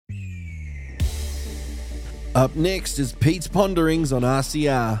Up next is Pete's Ponderings on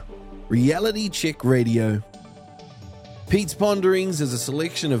RCR, Reality Check Radio. Pete's Ponderings is a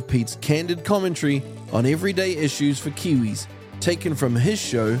selection of Pete's candid commentary on everyday issues for Kiwis, taken from his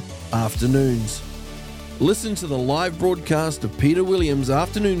show, Afternoons. Listen to the live broadcast of Peter Williams'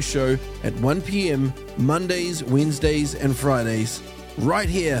 afternoon show at 1 p.m. Mondays, Wednesdays and Fridays, right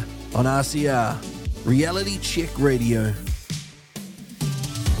here on RCR, Reality Check Radio.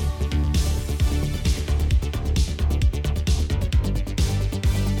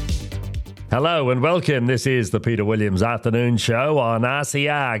 Hello and welcome. This is the Peter Williams Afternoon Show on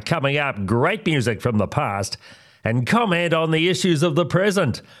RCR. Coming up, great music from the past and comment on the issues of the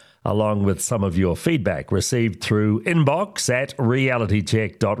present, along with some of your feedback received through inbox at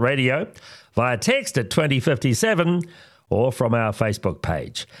realitycheck.radio, via text at 2057 or from our Facebook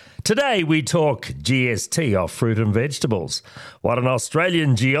page. Today we talk GST off fruit and vegetables, what an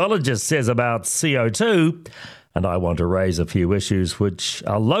Australian geologist says about CO2, and I want to raise a few issues which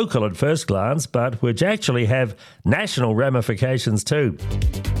are local at first glance, but which actually have national ramifications too.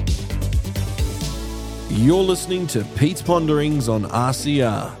 You're listening to Pete's Ponderings on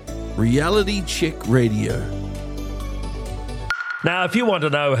RCR, Reality Check Radio. Now, if you want to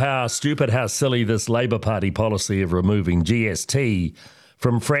know how stupid, how silly this Labour Party policy of removing GST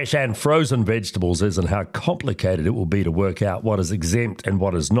from fresh and frozen vegetables is and how complicated it will be to work out what is exempt and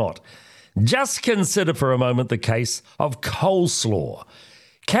what is not, just consider for a moment the case of coleslaw.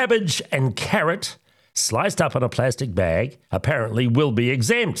 Cabbage and carrot, sliced up in a plastic bag, apparently will be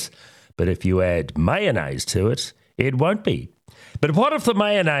exempt. But if you add mayonnaise to it, it won't be. But what if the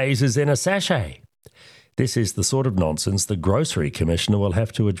mayonnaise is in a sachet? This is the sort of nonsense the Grocery Commissioner will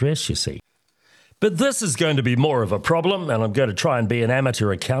have to address, you see. But this is going to be more of a problem, and I'm going to try and be an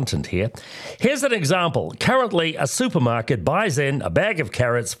amateur accountant here. Here's an example. Currently, a supermarket buys in a bag of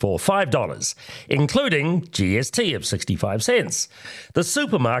carrots for $5, including GST of 65 cents. The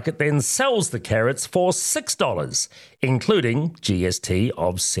supermarket then sells the carrots for $6, including GST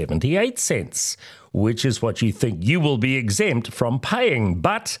of 78 cents, which is what you think you will be exempt from paying.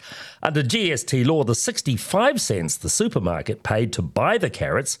 But under GST law, the 65 cents the supermarket paid to buy the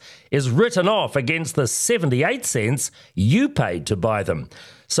carrots is written off against the 78 cents you paid to buy them.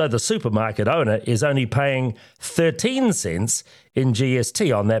 So the supermarket owner is only paying 13 cents in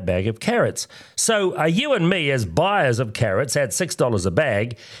GST on that bag of carrots. So are you and me, as buyers of carrots at $6 a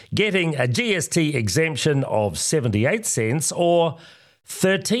bag, getting a GST exemption of 78 cents or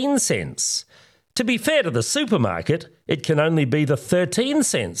 13 cents? To be fair to the supermarket, it can only be the 13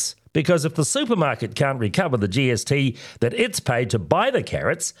 cents, because if the supermarket can't recover the GST that it's paid to buy the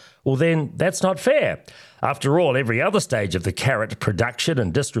carrots, well then that's not fair. After all, every other stage of the carrot production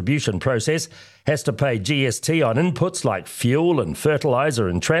and distribution process has to pay GST on inputs like fuel and fertiliser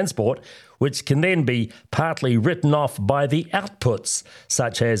and transport, which can then be partly written off by the outputs,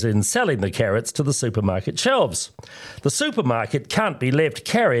 such as in selling the carrots to the supermarket shelves. The supermarket can't be left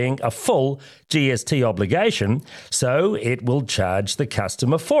carrying a full GST obligation, so it will charge the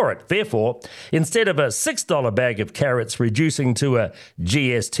customer for it. Therefore, instead of a $6 bag of carrots reducing to a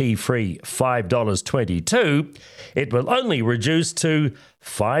GST-free $5.22, it will only reduce to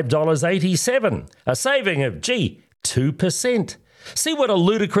 $5.87, a saving of, 2%. See what a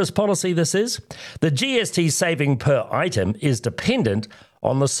ludicrous policy this is? The GST saving per item is dependent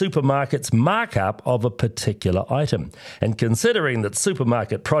on the supermarket's markup of a particular item. And considering that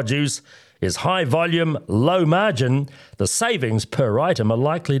supermarket produce is high volume, low margin, the savings per item are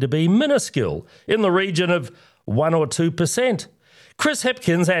likely to be minuscule, in the region of 1 or 2%. Chris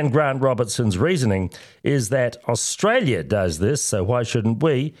Hipkins and Grant Robertson's reasoning is that Australia does this, so why shouldn't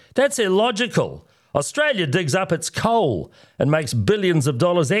we? That's illogical. Australia digs up its coal and makes billions of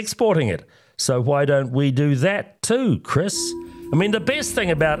dollars exporting it. So why don't we do that too, Chris? I mean, the best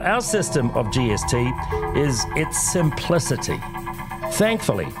thing about our system of GST is its simplicity.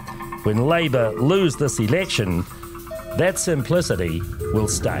 Thankfully, when Labor lose this election, that simplicity will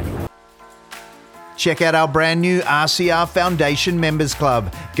stay. Check out our brand new RCR Foundation Members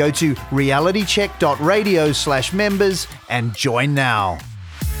Club. Go to realitycheck.radio/members and join now.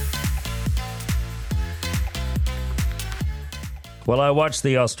 Well, I watched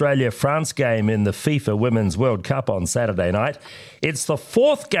the Australia-France game in the FIFA Women's World Cup on Saturday night. It's the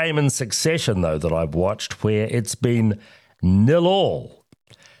fourth game in succession, though, that I've watched where it's been 0-0.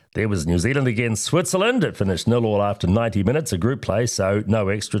 There was New Zealand against Switzerland. It finished 0-0 after 90 minutes, a group play, so no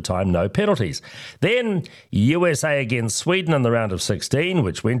extra time, no penalties. Then USA against Sweden in the round of 16,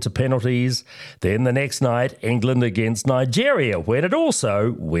 which went to penalties. Then the next night, England against Nigeria, when it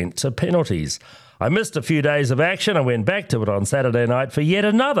also went to penalties. I missed a few days of action. I went back to it on Saturday night for yet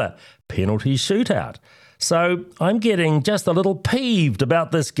another penalty shootout. So I'm getting just a little peeved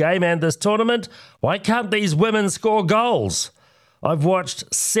about this game and this tournament. Why can't these women score goals? I've watched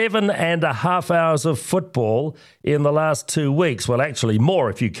 7.5 hours of football in the last 2 weeks. Well, actually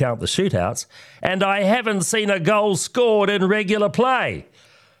more if you count the shootouts. And I haven't seen a goal scored in regular play.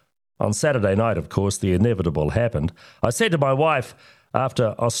 On Saturday night, of course, the inevitable happened. I said to my wife, after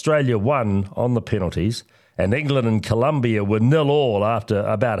Australia won on the penalties and England and Colombia were 0-0 after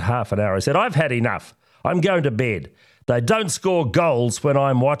about half an hour, I said, I've had enough. I'm going to bed. They don't score goals when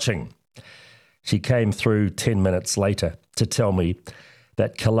I'm watching. She came through 10 minutes later to tell me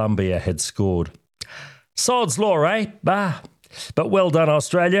that Colombia had scored. Sod's law, eh? Bah. But well done,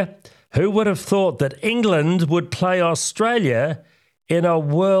 Australia. Who would have thought that England would play Australia in a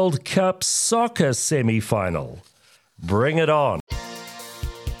World Cup soccer semi-final? Bring it on.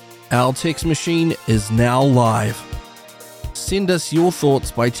 Our text machine is now live. Send us your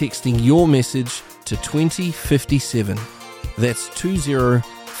thoughts by texting your message to 2057. That's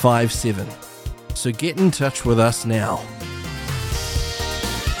 2057. So get in touch with us now.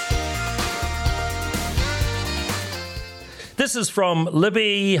 This is from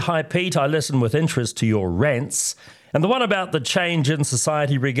Libby. Hi, Pete. I listen with interest to your rants. And the one about the change in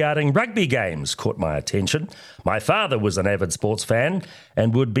society regarding rugby games caught my attention. My father was an avid sports fan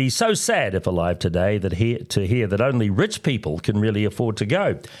and would be so sad if alive today to hear that only rich people can really afford to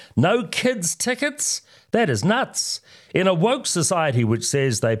go. No kids' tickets? That is nuts. In a woke society which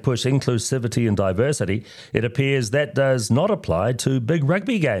says they push inclusivity and diversity, it appears that does not apply to big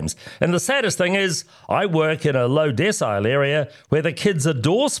rugby games. And the saddest thing is, I work in a low decile area where the kids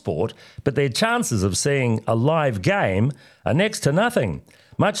adore sport, but their chances of seeing a live game are next to nothing.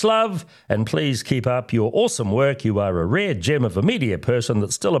 Much love, and please keep up your awesome work. You are a rare gem of a media person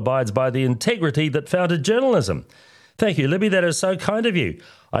that still abides by the integrity that founded journalism. Thank you, Libby. That is so kind of you.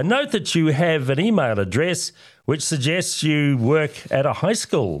 I note that you have an email address which suggests you work at a high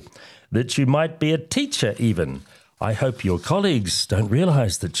school, that you might be a teacher even. I hope your colleagues don't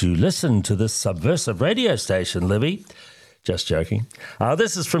realise that you listen to this subversive radio station, Libby. Just joking.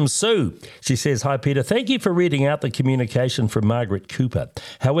 This is from Sue. She says, hi, Peter. Thank you for reading out the communication from Margaret Cooper.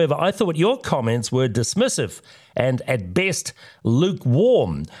 However, I thought your comments were dismissive and at best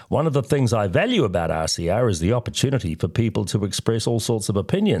lukewarm. One of the things I value about RCR is the opportunity for people to express all sorts of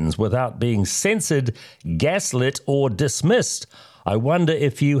opinions without being censored, gaslit or dismissed. I wonder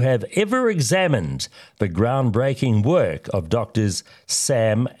if you have ever examined the groundbreaking work of Doctors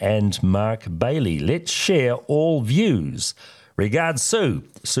Sam and Mark Bailey. Let's share all views. Regards, Sue.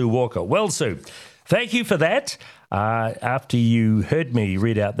 Sue Walker. Well, Sue, thank you for that. After you heard me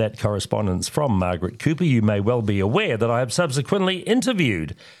read out that correspondence from Margaret Cooper, you may well be aware that I have subsequently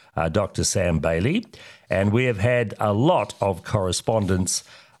interviewed Dr. Sam Bailey, and we have had a lot of correspondence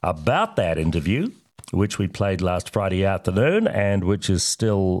about that interview, which we played last Friday afternoon and which is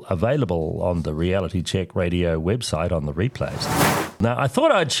still available on the Reality Check Radio website on the replays. Now, I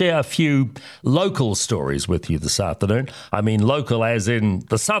thought I'd share a few local stories with you this afternoon. I mean local as in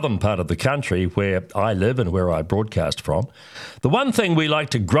the southern part of the country where I live and where I broadcast from. The one thing we like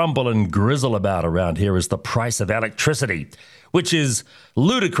to grumble and grizzle about around here is the price of electricity, which is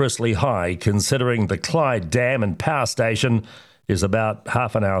ludicrously high considering the Clyde Dam and Power Station is about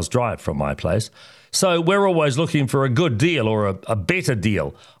half an hour's drive from my place. So we're always looking for a good deal or a better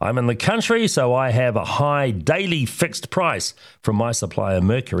deal. I'm in the country, so I have a high daily fixed price from my supplier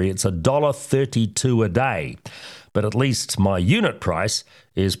Mercury. It's $1.32 a day. But at least my unit price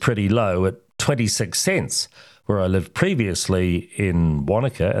is pretty low at 26 cents. Where I lived previously in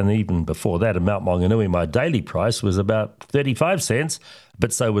Wanaka, and even before that in Mount Maunganui, my daily price was about 35 cents,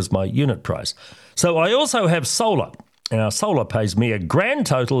 but so was my unit price. So I also have solar. Now, solar pays me a grand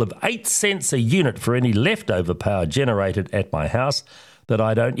total of 8 cents a unit for any leftover power generated at my house that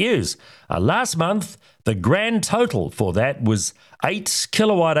I don't use. Last month, the grand total for that was 8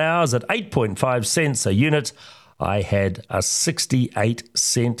 kilowatt hours at 8.5 cents a unit. I had a 68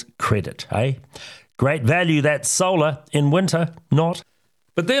 cent credit, eh? Great value, that solar in winter, not.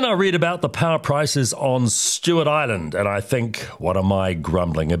 But then I read about the power prices on Stewart Island, and I think, what am I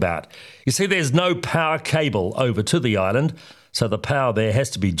grumbling about? You see, there's no power cable over to the island, so the power there has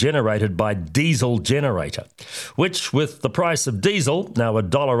to be generated by diesel generator, which with the price of diesel, now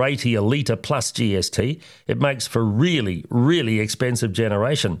 $1.80 a litre plus GST, it makes for really, really expensive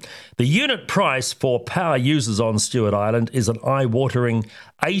generation. The unit price for power users on Stewart Island is an eye-watering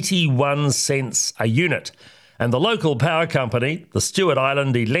 81 cents a unit. And the local power company, the Stewart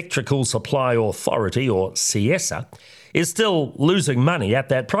Island Electrical Supply Authority, or CESA, is still losing money at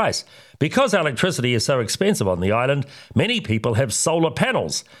that price. Because electricity is so expensive on the island, many people have solar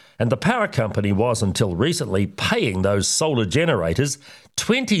panels, and the power company was until recently paying those solar generators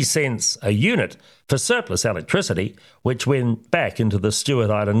 20 cents a unit for surplus electricity, which went back into the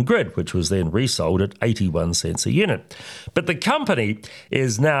Stewart Island grid, which was then resold at 81 cents a unit. But the company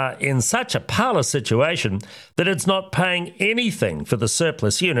is now in such a parlous situation that it's not paying anything for the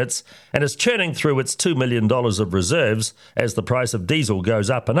surplus units and is churning through its $2 million of reserves as the price of diesel goes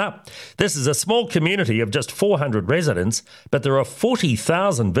up and up. This is a small community of just 400 residents, but there are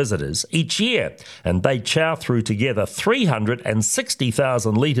 40,000 visitors each year, and they chow through together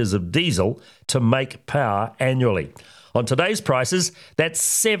 360,000 litres of diesel to make power annually. On today's prices, that's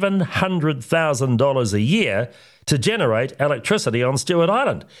 $700,000 a year to generate electricity on Stewart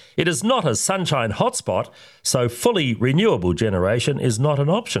Island. It is not a sunshine hotspot, so fully renewable generation is not an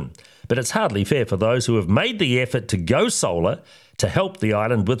option. But it's hardly fair for those who have made the effort to go solar to help the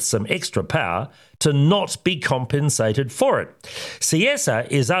island with some extra power to not be compensated for it. Ciesa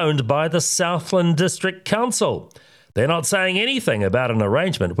is owned by the Southland District Council. They're not saying anything about an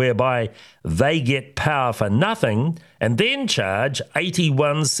arrangement whereby they get power for nothing and then charge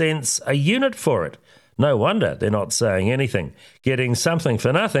 81 cents a unit for it. No wonder they're not saying anything, getting something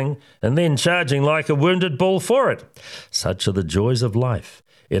for nothing and then charging like a wounded bull for it. Such are the joys of life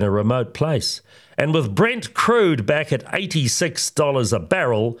in a remote place. And with Brent crude back at $86 a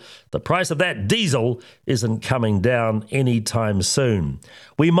barrel, the price of that diesel isn't coming down anytime soon.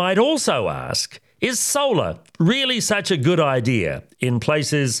 We might also ask, is solar really such a good idea in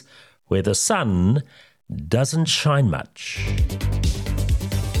places where the sun doesn't shine much?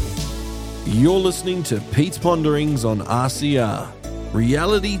 You're listening to Pete's Ponderings on RCR,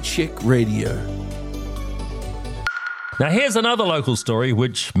 Reality Check Radio. Now here's another local story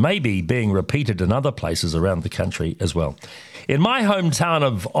which may be being repeated in other places around the country as well. In my hometown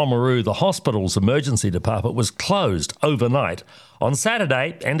of Oamaru, the hospital's emergency department was closed overnight on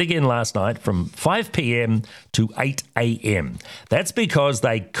Saturday and again last night from 5 p.m. to 8 a.m. That's because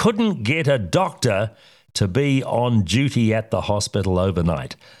they couldn't get a doctor to be on duty at the hospital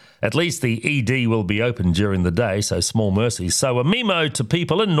overnight. At least the ED will be open during the day, so small mercy. So a memo to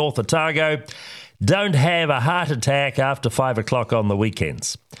people in North Otago: don't have a heart attack after 5 o'clock on the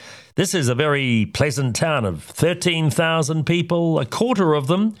weekends. This is a very pleasant town of 13,000 people. A quarter of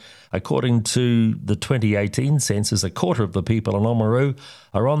them, according to the 2018 census, a quarter of the people in Oamaru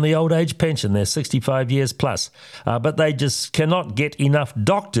are on the old age pension. They're 65 years plus. But they just cannot get enough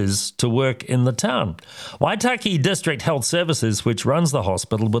doctors to work in the town. Waitaki District Health Services, which runs the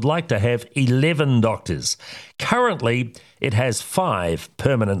hospital, would like to have 11 doctors. Currently, it has 5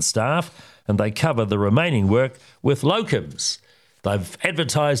 permanent staff, and they cover the remaining work with locums. They've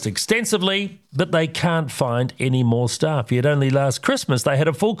advertised extensively, but they can't find any more staff. Yet only last Christmas they had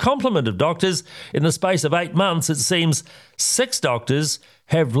a full complement of doctors. In the space of 8 months, it seems 6 doctors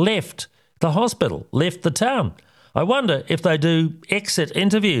have left the hospital, left the town. I wonder if they do exit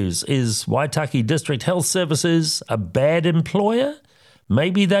interviews. Is Waitaki District Health Services a bad employer?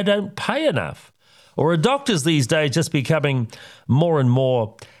 Maybe they don't pay enough. Or are doctors these days just becoming more and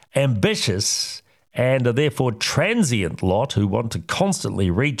more ambitious and are therefore transient lot who want to constantly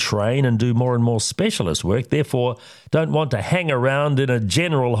retrain and do more and more specialist work, therefore don't want to hang around in a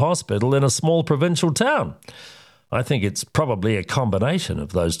general hospital in a small provincial town? I think it's probably a combination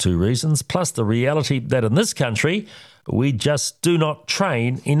of those two reasons, plus the reality that in this country we just do not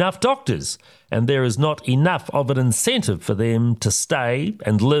train enough doctors, and there is not enough of an incentive for them to stay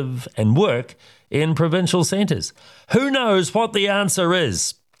and live and work in provincial centres. Who knows what the answer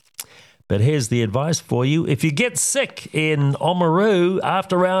is? But here's the advice for you. If you get sick in Oamaru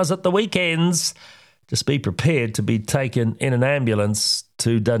after hours at the weekends, just be prepared to be taken in an ambulance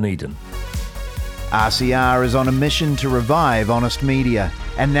to Dunedin. RCR is on a mission to revive honest media,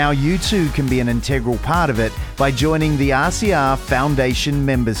 and now you too can be an integral part of it by joining the RCR Foundation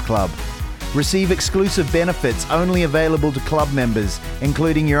Members Club. Receive exclusive benefits only available to club members,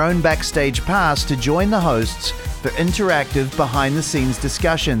 including your own backstage pass to join the hosts for interactive behind-the-scenes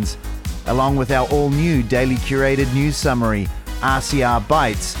discussions, along with our all-new daily curated news summary, RCR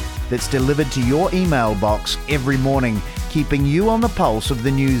Bites, that's delivered to your email box every morning, keeping you on the pulse of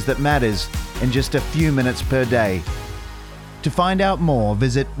the news that matters in just a few minutes per day. To find out more,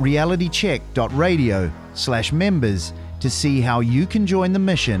 visit realitycheck.radio/members to see how you can join the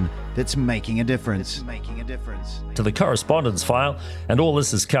mission that's making a difference. To the correspondence file, and all this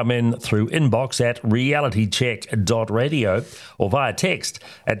has come in through inbox at realitycheck.radio or via text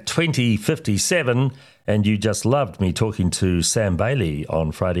at 2057 and you just loved me talking to Sam Bailey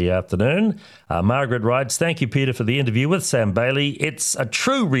on Friday afternoon. Margaret writes, thank you, Peter, for the interview with Sam Bailey. It's a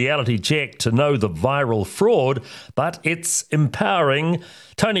true reality check to know the viral fraud, but it's empowering.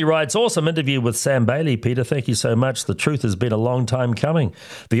 Tony writes, awesome interview with Sam Bailey, Peter. Thank you so much. The truth has been a long time coming.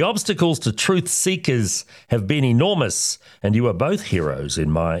 The obstacles to truth seekers have been enormous, and you are both heroes,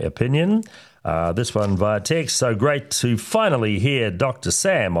 in my opinion. This one via text. So great to finally hear Dr.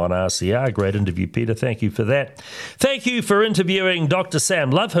 Sam on RCR. Great interview, Peter. Thank you for that. Thank you for interviewing Dr.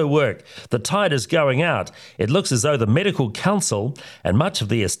 Sam. Love her work. The tide is going out. It looks as though the Medical Council and much of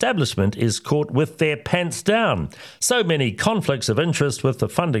the establishment is caught with their pants down. So many conflicts of interest with the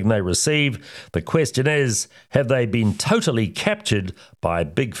funding they receive. The question is, have they been totally captured by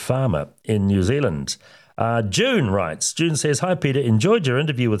Big Pharma in New Zealand? June writes, June says, hi, Peter. Enjoyed your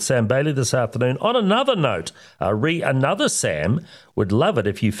interview with Sam Bailey this afternoon. On another note, another Sam would love it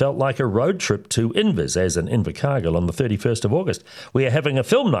if you felt like a road trip to Invis, as in Invercargill, on the 31st of August. We are having a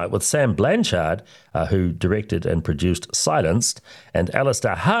film night with Sam Blanchard, who directed and produced Silenced, and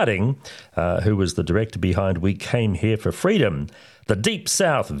Alistair Harding, who was the director behind We Came Here for Freedom. The Deep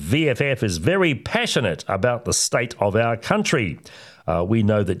South VFF is very passionate about the state of our country. We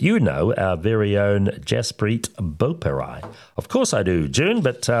know that you know our very own Jaspreet Boparai. Of course I do, June,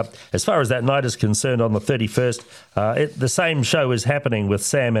 but as far as that night is concerned on the 31st, the same show is happening with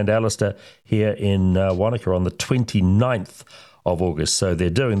Sam and Alistair here in Wanaka on the 29th of August. So they're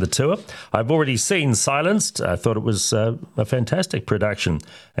doing the tour. I've already seen Silenced. I thought it was a fantastic production.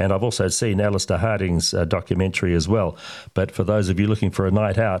 And I've also seen Alistair Harding's documentary as well. But for those of you looking for a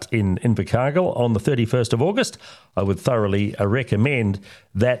night out in Invercargill on the 31st of August, I would thoroughly recommend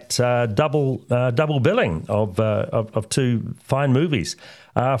that double billing of two fine movies.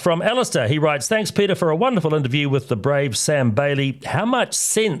 From Alistair, he writes, thanks, Peter, for a wonderful interview with the brave Sam Bailey. How much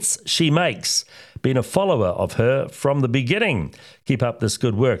sense she makes. Been a follower of her from the beginning. Keep up this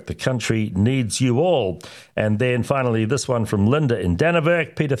good work. The country needs you all. And then finally, this one from Linda in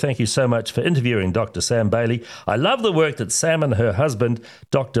Dannevirke. Peter, thank you so much for interviewing Dr. Sam Bailey. I love the work that Sam and her husband,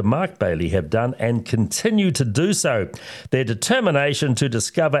 Dr. Mark Bailey, have done and continue to do so. Their determination to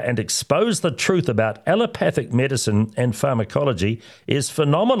discover and expose the truth about allopathic medicine and pharmacology is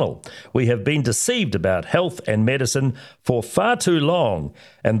phenomenal. We have been deceived about health and medicine for far too long,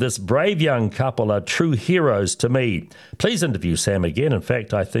 and this brave young couple are true heroes to me. Please interview Sam again. In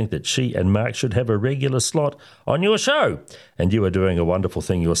fact, I think that she and Mark should have a regular slot on your show. And you are doing a wonderful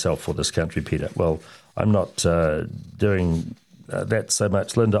thing yourself for this country, Peter. Well, I'm not doing that so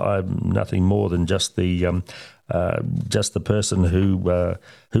much, Linda. I'm nothing more than just the person who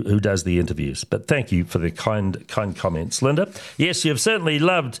does the interviews. But thank you for the kind comments, Linda. Yes, you've certainly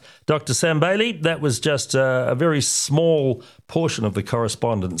loved Dr. Sam Bailey. That was just a very small portion of the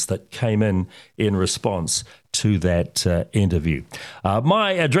correspondence that came in response to that interview.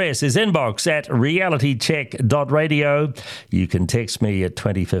 My address is inbox@realitycheck.radio. You can text me at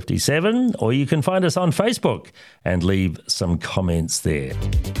 2057, or you can find us on Facebook and leave some comments there.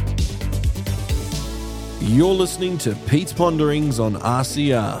 You're listening to Pete's Ponderings on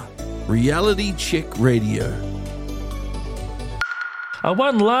RCR, Reality Check Radio.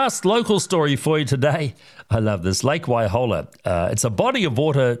 One last local story for you today. I love this. Lake Waihola. It's a body of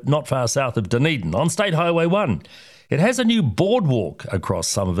water not far south of Dunedin on State Highway 1. It has a new boardwalk across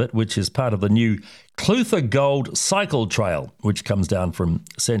some of it, which is part of the new Clutha Gold Cycle Trail, which comes down from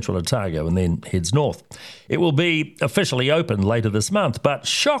central Otago and then heads north. It will be officially open later this month, but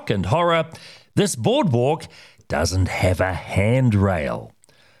shock and horror, this boardwalk doesn't have a handrail.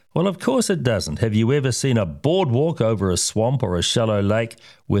 Well, of course it doesn't. Have you ever seen a boardwalk over a swamp or a shallow lake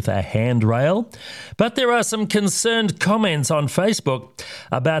with a handrail? But there are some concerned comments on Facebook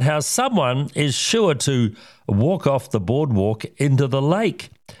about how someone is sure to walk off the boardwalk into the lake,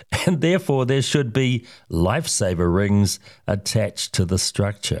 and therefore there should be lifesaver rings attached to the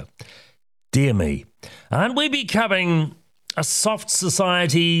structure. Dear me, aren't we becoming a soft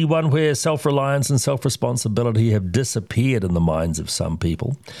society, one where self-reliance and self-responsibility have disappeared in the minds of some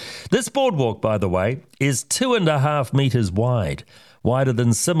people? This boardwalk, by the way, is 2.5 metres wide, wider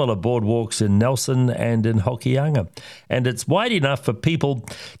than similar boardwalks in Nelson and in Hokianga. And it's wide enough for people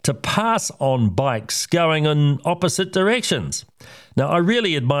to pass on bikes going in opposite directions. Now, I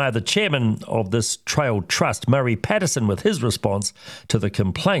really admire the chairman of this Trail Trust, Murray Patterson, with his response to the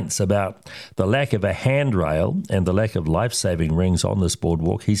complaints about the lack of a handrail and the lack of life-saving rings on this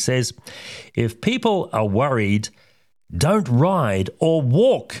boardwalk. He says, if people are worried, don't ride or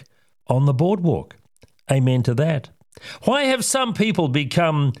walk on the boardwalk. Amen to that. Why have some people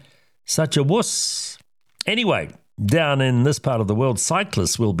become such a wuss? Anyway, Down in this part of the world,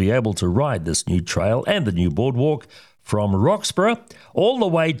 cyclists will be able to ride this new trail and the new boardwalk from Roxburgh all the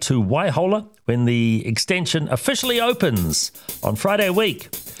way to Waihola when the extension officially opens on Friday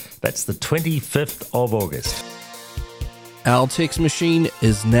week. That's the 25th of August. Our text machine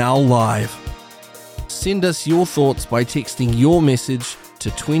is now live. Send us your thoughts by texting your message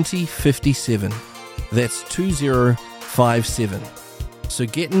to 2057. That's 2057. So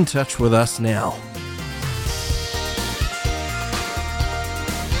get in touch with us now.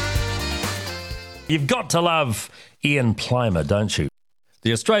 You've got to love Ian Plimer, don't you?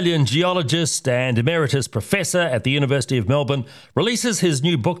 The Australian geologist and emeritus professor at the University of Melbourne releases his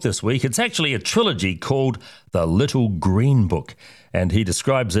new book this week. It's actually a trilogy called The Little Green Book, and he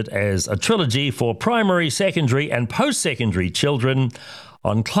describes it as a trilogy for primary, secondary and post-secondary children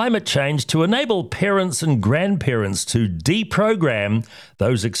on climate change to enable parents and grandparents to deprogram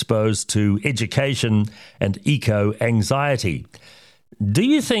those exposed to education and eco-anxiety. Do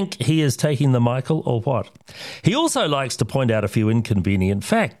you think he is taking the Michael or what? He also likes to point out a few inconvenient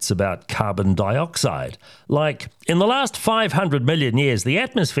facts about carbon dioxide. Like, in the last 500 million years, the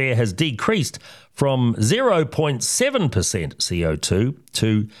atmosphere has decreased from 0.7% CO2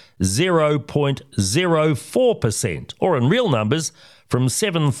 to 0.04%, or in real numbers, from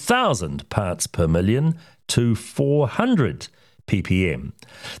 7,000 parts per million to 400 ppm.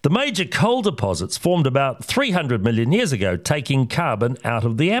 The major coal deposits formed about 300 million years ago, taking carbon out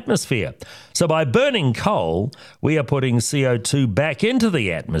of the atmosphere. So by burning coal, we are putting CO2 back into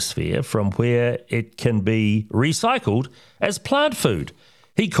the atmosphere from where it can be recycled as plant food.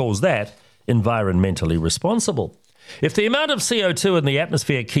 He calls that environmentally responsible. If the amount of CO2 in the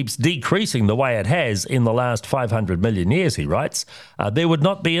atmosphere keeps decreasing the way it has in the last 500 million years, he writes, there would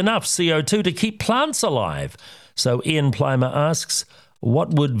not be enough CO2 to keep plants alive. So Ian Plimer asks,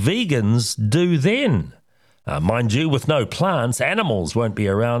 what would vegans do then? Mind you, with no plants, animals won't be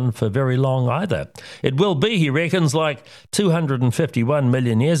around for very long either. It will be, he reckons, like 251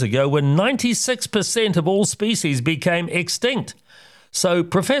 million years ago when 96% of all species became extinct. So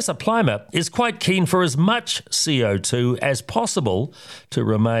Professor Plimer is quite keen for as much CO2 as possible to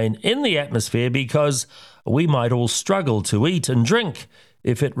remain in the atmosphere because we might all struggle to eat and drink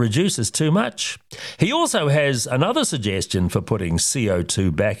if it reduces too much. He also has another suggestion for putting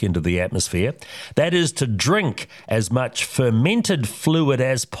CO2 back into the atmosphere. That is to drink as much fermented fluid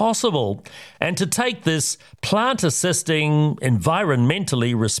as possible and to take this plant-assisting,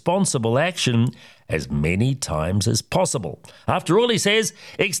 environmentally responsible action as many times as possible. After all, he says,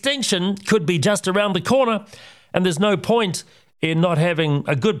 extinction could be just around the corner and there's no point in not having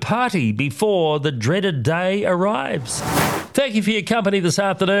a good party before the dreaded day arrives. Thank you for your company this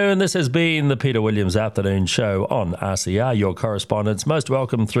afternoon. This has been the Peter Williams Afternoon Show on RCR. Your correspondence most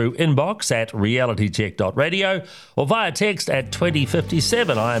welcome through inbox at realitycheck.radio or via text at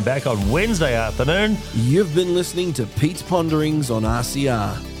 2057. I am back on Wednesday afternoon. You've been listening to Pete's Ponderings on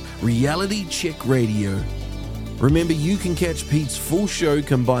RCR, Reality Check Radio. Remember, you can catch Pete's full show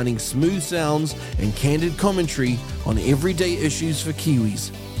combining smooth sounds and candid commentary on everyday issues for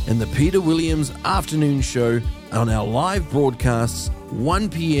Kiwis and the Peter Williams Afternoon Show on our live broadcasts 1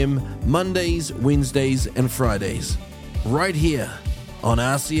 p.m. Mondays, Wednesdays and Fridays. Right here on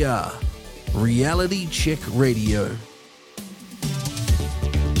RCR, Reality Check Radio.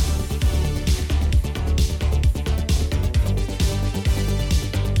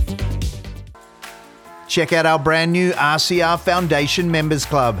 Check out our brand new RCR Foundation Members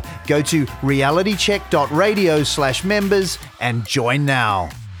Club. Go to realitycheck.radio/members and join now.